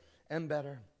bigger and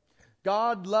better.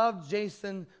 God loved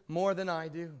Jason more than I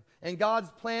do. And God's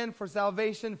plan for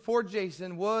salvation for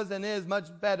Jason was and is much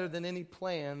better than any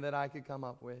plan that I could come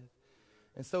up with.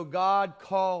 And so God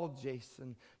called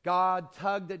Jason. God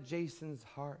tugged at Jason's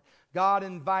heart. God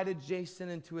invited Jason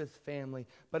into his family.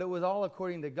 But it was all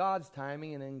according to God's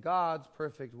timing and in God's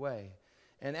perfect way.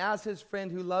 And as his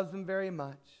friend who loves him very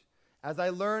much, as I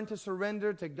learned to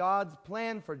surrender to God's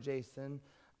plan for Jason,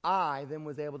 I then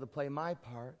was able to play my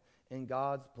part in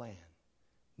God's plan.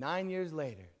 9 years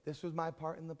later, this was my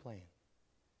part in the plan.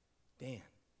 Dan,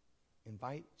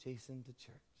 invite Jason to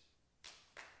church.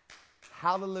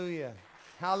 Hallelujah.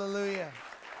 Hallelujah.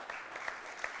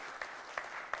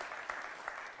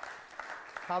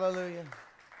 Hallelujah.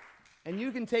 And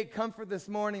you can take comfort this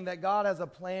morning that God has a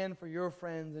plan for your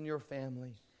friends and your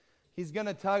family. He's going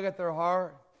to tug at their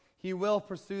heart. He will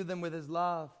pursue them with his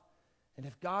love. And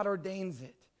if God ordains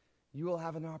it, you will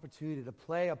have an opportunity to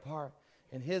play a part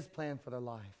in his plan for their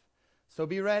life. So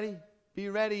be ready. Be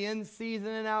ready in season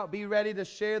and out. Be ready to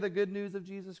share the good news of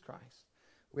Jesus Christ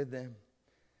with them.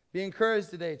 Be encouraged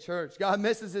today, church. God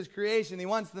misses his creation. He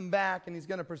wants them back, and he's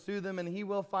going to pursue them, and he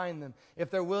will find them.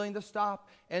 If they're willing to stop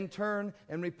and turn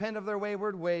and repent of their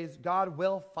wayward ways, God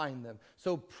will find them.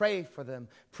 So pray for them.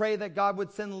 Pray that God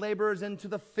would send laborers into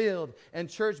the field. And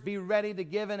church, be ready to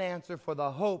give an answer for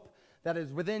the hope that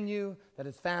is within you, that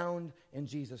is found in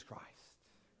Jesus Christ.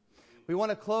 We want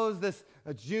to close this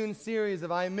June series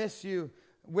of I Miss You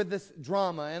with this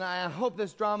drama. And I hope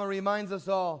this drama reminds us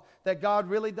all that God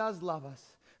really does love us,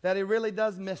 that he really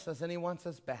does miss us, and he wants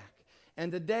us back.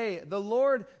 And today, the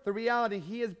Lord, the reality,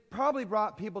 he has probably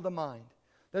brought people to mind.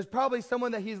 There's probably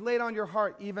someone that he's laid on your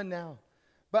heart even now.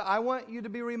 But I want you to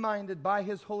be reminded by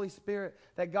his Holy Spirit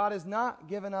that God has not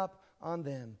given up on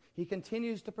them. He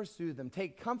continues to pursue them.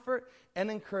 Take comfort and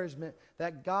encouragement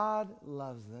that God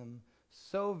loves them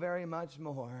so very much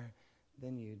more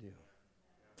than you do.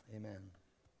 Amen.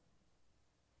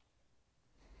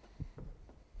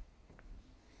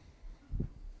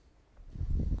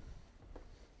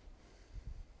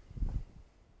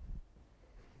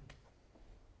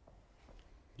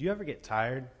 Do you ever get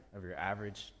tired of your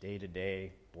average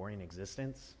day-to-day boring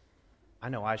existence? I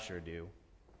know I sure do.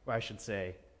 Or I should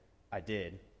say, I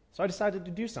did. So I decided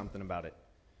to do something about it.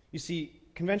 You see,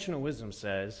 conventional wisdom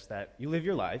says that you live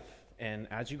your life, and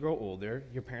as you grow older,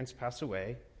 your parents pass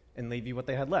away and leave you what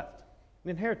they had left, an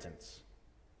inheritance.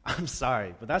 I'm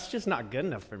sorry, but that's just not good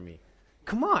enough for me.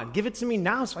 Come on, give it to me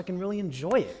now so I can really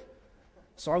enjoy it.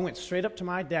 So I went straight up to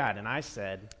my dad and I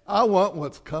said, I want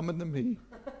what's coming to me.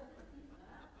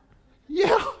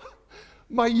 Yeah,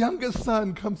 my youngest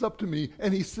son comes up to me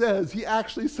and he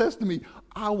actually says to me,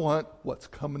 I want what's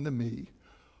coming to me.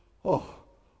 Oh,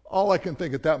 all I can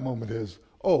think at that moment is,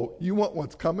 oh, you want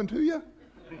what's coming to you?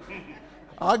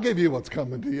 I'll give you what's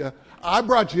coming to you. I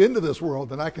brought you into this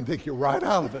world and I can take you right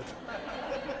out of it.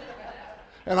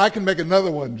 And I can make another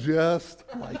one just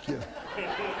like you.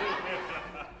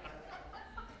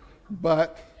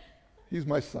 But he's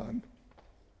my son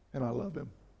and I love him.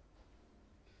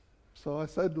 So I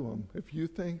said to him, if you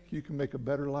think you can make a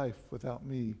better life without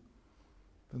me,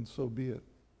 then so be it.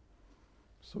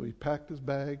 So he packed his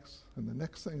bags, and the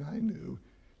next thing I knew,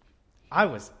 I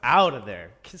was out of there.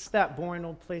 Kiss that boring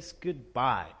old place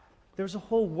goodbye. There was a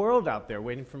whole world out there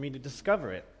waiting for me to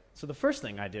discover it. So the first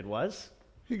thing I did was...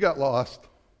 he got lost.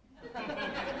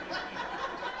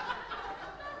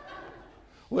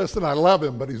 Listen, I love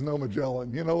him, but he's no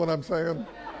Magellan. You know what I'm saying?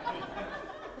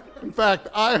 In fact,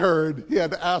 I heard he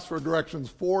had to ask for directions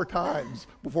 4 times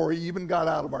before he even got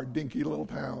out of our dinky little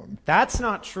town. That's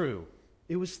not true.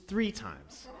 It was 3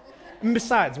 times. And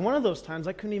besides, one of those times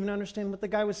I couldn't even understand what the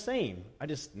guy was saying. I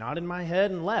just nodded my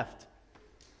head and left.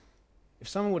 If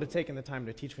someone would have taken the time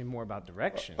to teach me more about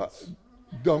directions...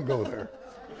 Don't go there.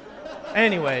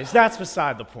 Anyways, that's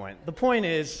beside the point. The point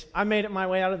is, I made it my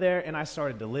way out of there and I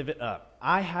started to live it up.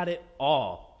 I had it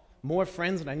all. More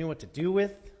friends than I knew what to do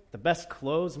with. The best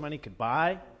clothes money could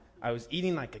buy. I was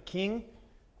eating like a king.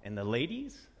 And the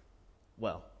ladies?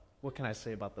 Well, what can I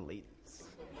say about the ladies?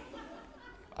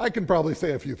 I can probably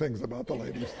say a few things about the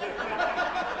ladies.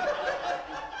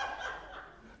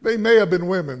 They may have been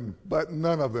women, but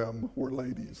none of them were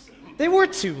ladies. They were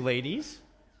 2 ladies.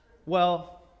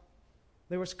 Well,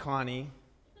 there was Connie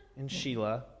and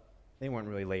Sheila. They weren't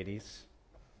really ladies.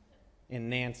 And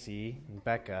Nancy and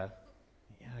Becca.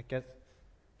 Yeah, I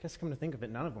guess come to think of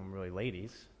it, none of them were really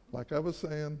ladies. Like I was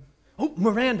saying. Oh,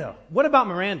 Miranda. What about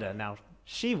Miranda? Now,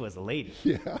 she was a lady.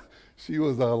 Yeah, she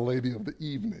was a lady of the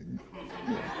evening.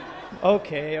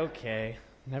 Okay.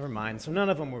 Never mind. So none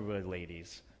of them were really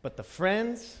ladies. But the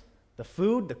friends, the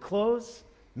food, the clothes,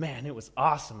 man, it was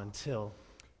awesome until...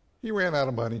 he ran out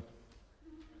of money.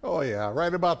 Oh yeah,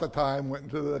 right about the time went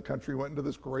into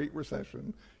this great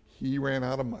recession. He ran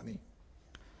out of money.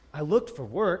 I looked for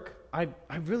work. I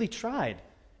really tried.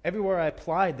 Everywhere I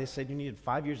applied, they said you needed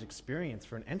 5 years experience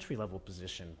for an entry-level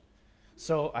position.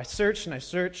 So I searched and I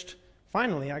searched.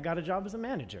 Finally, I got a job as a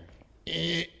manager.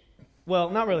 Well,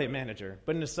 not really a manager,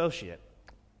 but an associate.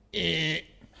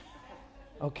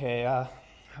 Okay,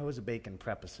 I was a bacon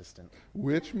prep assistant.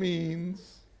 Which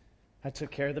means? I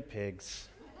took care of the pigs.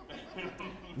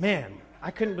 Man, I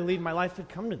couldn't believe my life had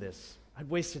come to this. I'd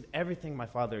wasted everything my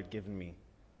father had given me.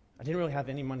 I didn't really have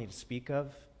any money to speak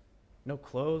of. No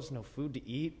clothes, no food to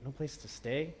eat, no place to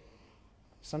stay.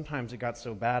 Sometimes it got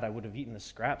so bad I would have eaten the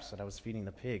scraps that I was feeding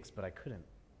the pigs, but I couldn't.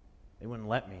 They wouldn't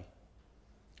let me.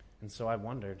 And so I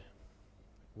wondered,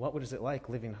 what was it like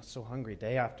living so hungry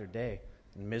day after day,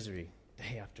 in misery,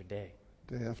 day after day?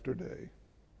 Day after day.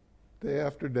 Day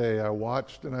after day, I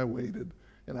watched and I waited,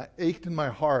 and I ached in my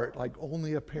heart like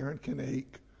only a parent can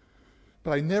ache.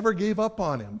 But I never gave up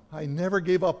on him. I never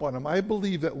gave up on him. I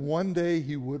believed that one day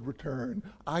he would return.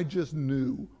 I just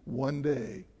knew one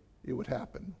day it would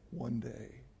happen. One day.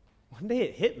 One day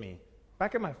it hit me.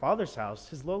 Back at my father's house,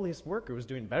 his lowliest worker was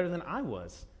doing better than I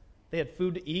was. They had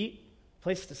food to eat,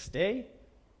 place to stay.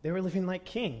 They were living like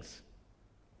kings.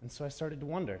 And so I started to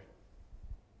wonder.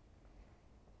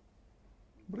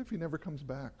 What if he never comes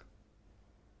back?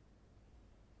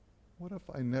 What if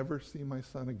I never see my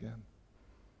son again?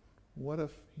 What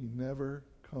if he never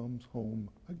comes home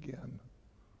again?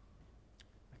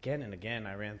 Again and again,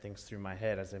 I ran things through my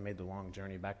head as I made the long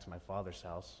journey back to my father's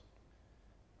house.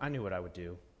 I knew what I would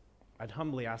do. I'd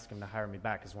humbly ask him to hire me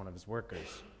back as one of his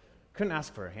workers. Couldn't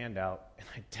ask for a handout, and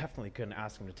I definitely couldn't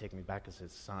ask him to take me back as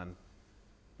his son.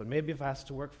 But maybe if I asked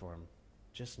to work for him,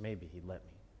 just maybe he'd let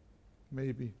me.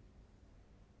 Maybe.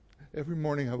 Every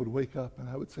morning I would wake up and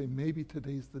I would say, maybe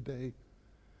today's the day.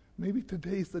 Maybe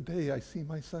today's the day I see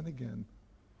my son again.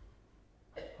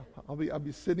 I'll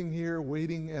be sitting here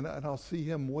waiting, and I'll see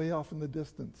him way off in the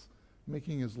distance,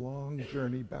 making his long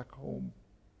journey back home.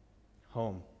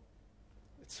 Home.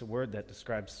 It's a word that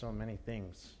describes so many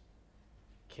things.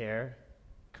 Care,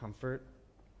 comfort,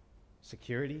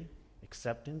 security,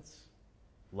 acceptance,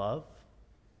 love.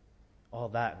 All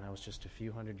that, and I was just a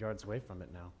few hundred yards away from it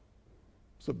now.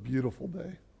 It's a beautiful day.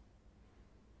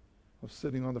 I was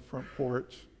sitting on the front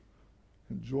porch,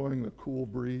 enjoying the cool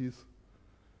breeze,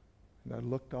 and I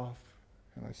looked off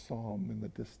and I saw him in the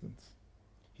distance.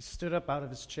 He stood up out of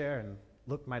his chair and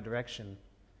looked my direction,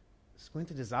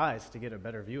 squinted his eyes to get a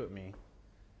better view at me.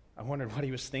 I wondered what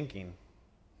he was thinking.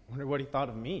 I wondered what he thought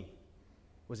of me.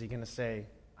 Was he going to say,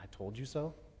 "I told you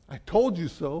so"? I told you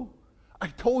so. I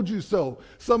told you so.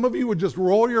 Some of you would just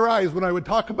roll your eyes when I would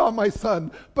talk about my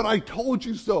son, but I told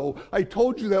you so. I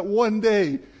told you that one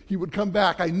day he would come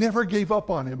back. I never gave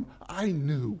up on him. I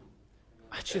knew.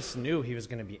 I just knew he was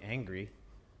going to be angry.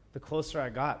 The closer I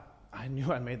got, I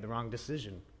knew I made the wrong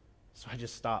decision. So I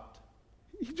just stopped.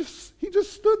 He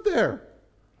just stood there.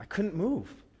 I couldn't move.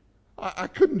 I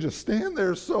couldn't just stand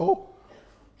there, so.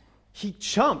 He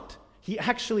jumped. He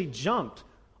actually jumped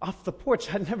off the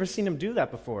porch. I'd never seen him do that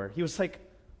before. He was like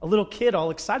a little kid all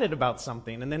excited about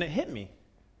something, and then it hit me.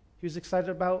 He was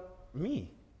excited about me.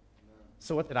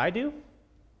 So what did I do?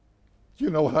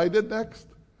 You know what I did next?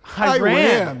 I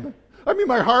ran. I mean,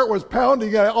 my heart was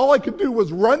pounding, and all I could do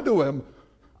was run to him.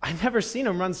 I'd never seen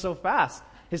him run so fast.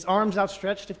 His arms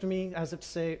outstretched to me as if to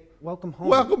say, "Welcome home."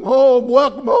 Welcome home,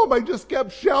 welcome home. I just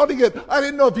kept shouting it. I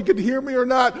didn't know if he could hear me or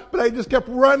not, but I just kept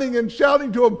running and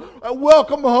shouting to him,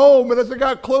 "Welcome home." And as I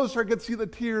got closer, I could see the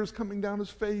tears coming down his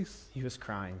face. He was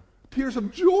crying. Tears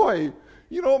of joy.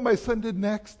 You know what my son did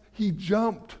next? He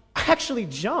jumped. I actually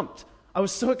jumped. I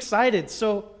was so excited,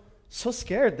 so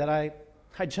scared that I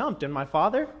jumped. And my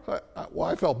father?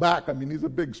 I fell back. I mean, he's a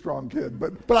big, strong kid.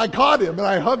 But I caught him, and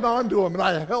I hugged on to him, and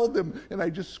I held him, and I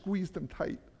just squeezed him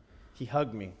tight. He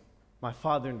hugged me. My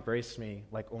father embraced me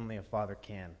like only a father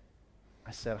can. I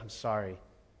said, "I'm sorry.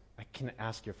 I can't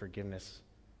ask your forgiveness.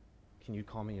 Can you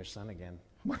call me your son again?"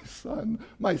 My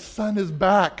son is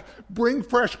back. Bring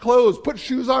fresh clothes. Put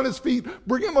shoes on his feet.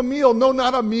 Bring him a meal. No,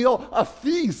 not a meal, a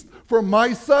feast. For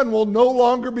my son will no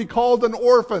longer be called an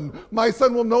orphan. My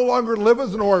son will no longer live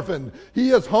as an orphan. He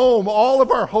is home. All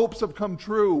of our hopes have come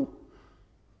true.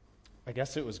 I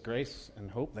guess it was grace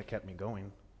and hope that kept me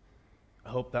going. I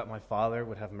hope that my father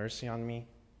would have mercy on me.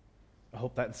 I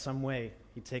hope that in some way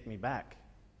he'd take me back.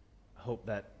 I hope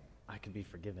that I could be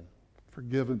forgiven.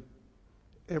 Forgiven.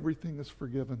 Everything is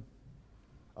forgiven.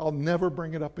 I'll never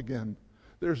bring it up again.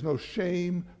 There's no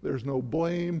shame. There's no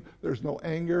blame. There's no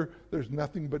anger. There's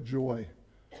nothing but joy.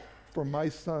 For my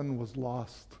son was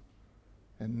lost,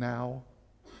 and now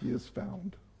he is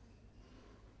found.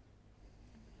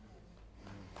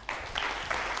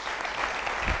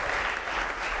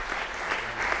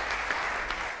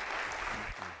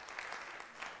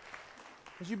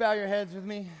 Would you bow your heads with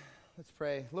me? Let's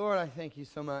pray. Lord, I thank you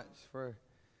so much for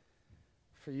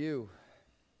you,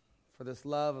 for this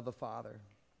love of the Father,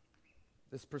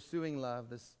 this pursuing love,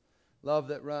 this love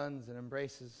that runs and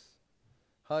embraces,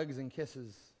 hugs and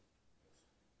kisses.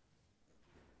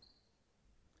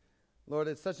 Lord,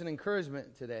 it's such an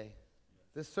encouragement today.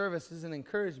 This service is an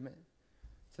encouragement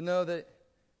to know that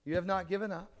you have not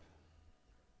given up.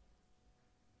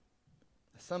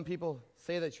 Some people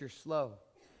say that you're slow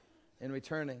in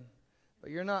returning,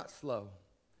 but you're not slow.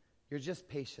 You're just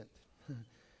patient.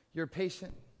 You're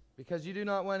patient because you do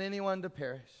not want anyone to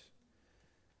perish.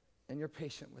 And you're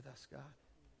patient with us, God.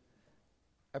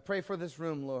 I pray for this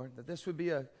room, Lord, that this would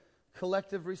be a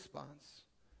collective response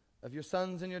of your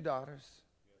sons and your daughters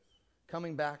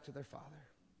coming back to their Father.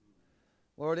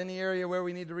 Lord, any area where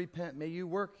we need to repent, may you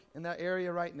work in that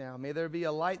area right now. May there be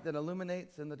a light that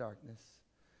illuminates in the darkness.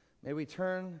 May we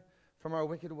turn from our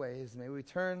wicked ways. May we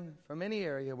turn from any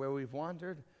area where we've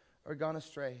wandered or gone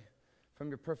astray from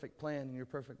your perfect plan and your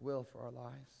perfect will for our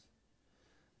lives.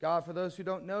 God, for those who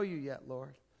don't know you yet,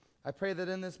 Lord, I pray that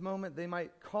in this moment they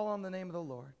might call on the name of the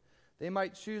Lord. They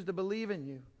might choose to believe in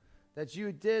you, that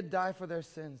you did die for their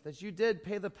sins, that you did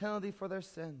pay the penalty for their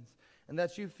sins, and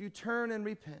that if you turn and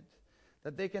repent,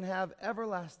 that they can have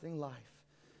everlasting life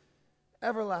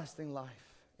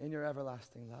in your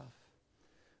everlasting love.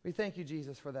 We thank you,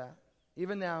 Jesus, for that.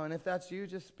 Even now, and if that's you,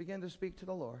 just begin to speak to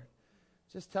the Lord.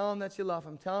 Just tell him that you love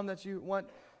him. Tell him that you want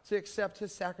to accept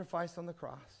his sacrifice on the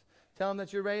cross. Tell him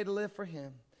that you're ready to live for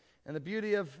him. And the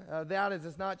beauty of that is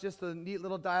it's not just a neat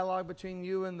little dialogue between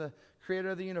you and the creator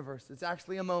of the universe. It's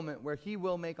actually a moment where he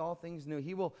will make all things new.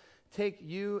 He will take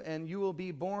you and you will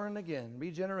be born again,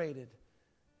 regenerated,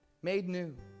 made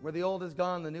new. Where the old is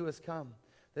gone, the new has come.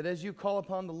 That as you call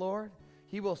upon the Lord,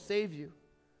 he will save you.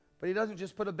 But he doesn't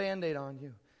just put a Band-Aid on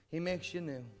you. He makes you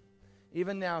new.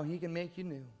 Even now, he can make you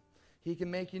new. He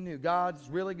can make you new. God's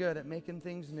really good at making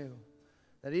things new.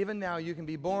 That even now you can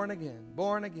be born again,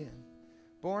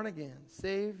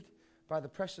 saved by the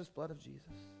precious blood of Jesus.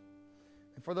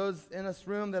 And for those in this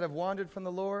room that have wandered from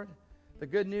the Lord, the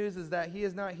good news is that he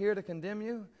is not here to condemn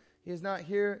you. He is not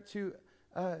here to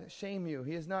shame you.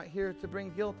 He is not here to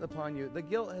bring guilt upon you. The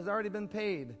guilt has already been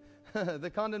paid.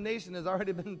 The condemnation has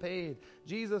already been paid.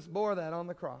 Jesus bore that on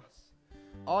the cross.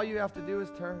 All you have to do is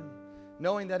turn,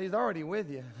 knowing that he's already with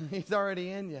you. He's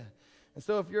already in you. And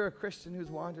so if you're a Christian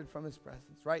who's wandered from his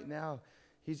presence, right now,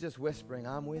 he's just whispering,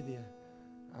 I'm with you.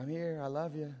 I'm here. I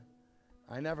love you.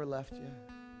 I never left you.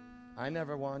 I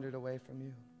never wandered away from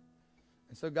you.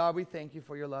 And so, God, we thank you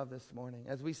for your love this morning.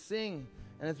 As we sing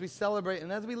and as we celebrate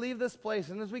and as we leave this place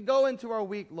and as we go into our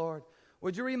week, Lord,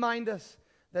 would you remind us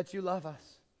that you love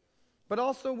us? But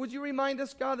also, would you remind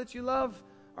us, God, that you love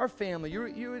our family?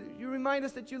 You remind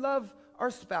us that you love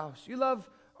our spouse. You love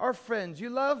our friends. You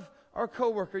love our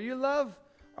coworker. You love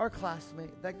our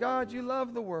classmate. That, God, you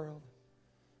love the world.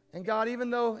 And God, even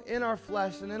though in our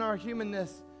flesh and in our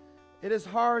humanness, it is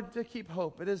hard to keep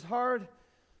hope. It is hard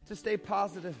to stay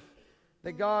positive.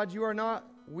 That, God, you are not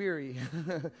weary.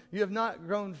 You have not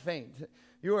grown faint.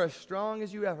 You are as strong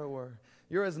as you ever were.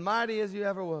 You're as mighty as you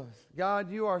ever was.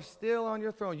 God, you are still on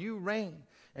your throne. You reign,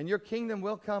 and your kingdom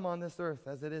will come on this earth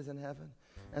as it is in heaven.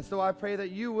 And so I pray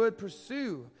that you would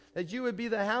pursue, that you would be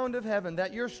the hound of heaven,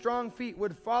 that your strong feet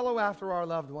would follow after our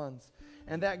loved ones,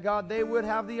 and that, God, they would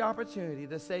have the opportunity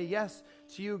to say yes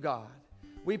to you, God.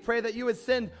 We pray that you would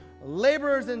send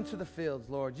laborers into the fields,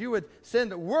 Lord. You would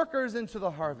send workers into the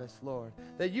harvest, Lord.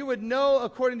 That you would know,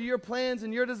 according to your plans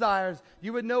and your desires,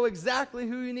 you would know exactly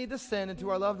who you need to send into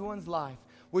our loved one's life.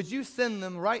 Would you send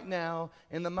them right now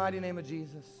in the mighty name of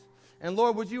Jesus? And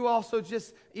Lord, would you also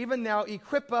just, even now,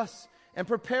 equip us and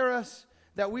prepare us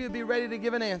that we would be ready to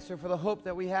give an answer for the hope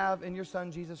that we have in your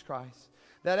Son, Jesus Christ.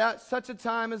 That at such a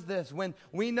time as this, when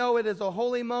we know it is a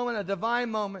holy moment, a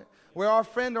divine moment, where our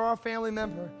friend or our family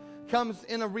member comes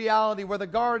in a reality where the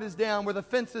guard is down, where the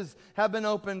fences have been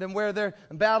opened, and where their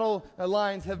battle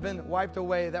lines have been wiped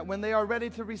away, that when they are ready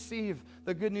to receive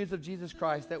the good news of Jesus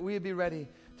Christ, that we would be ready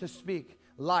to speak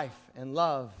life and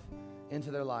love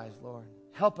into their lives, Lord.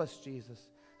 Help us, Jesus.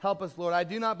 Help us, Lord. I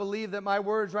do not believe that my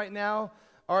words right now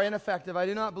are ineffective. I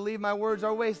do not believe my words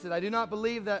are wasted. I do not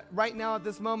believe that right now at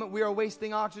this moment we are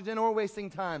wasting oxygen or wasting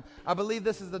time. I believe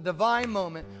this is the divine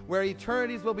moment where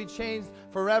eternities will be changed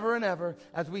forever and ever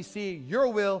as we see your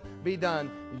will be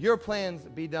done, your plans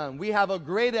be done. We have a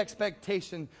great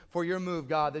expectation for your move,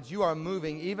 God, that you are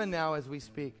moving even now as we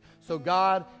speak. So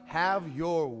God, have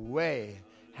your way.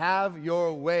 Have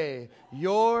your way.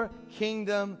 Your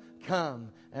kingdom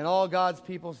come. And all God's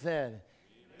people said,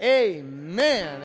 Amen.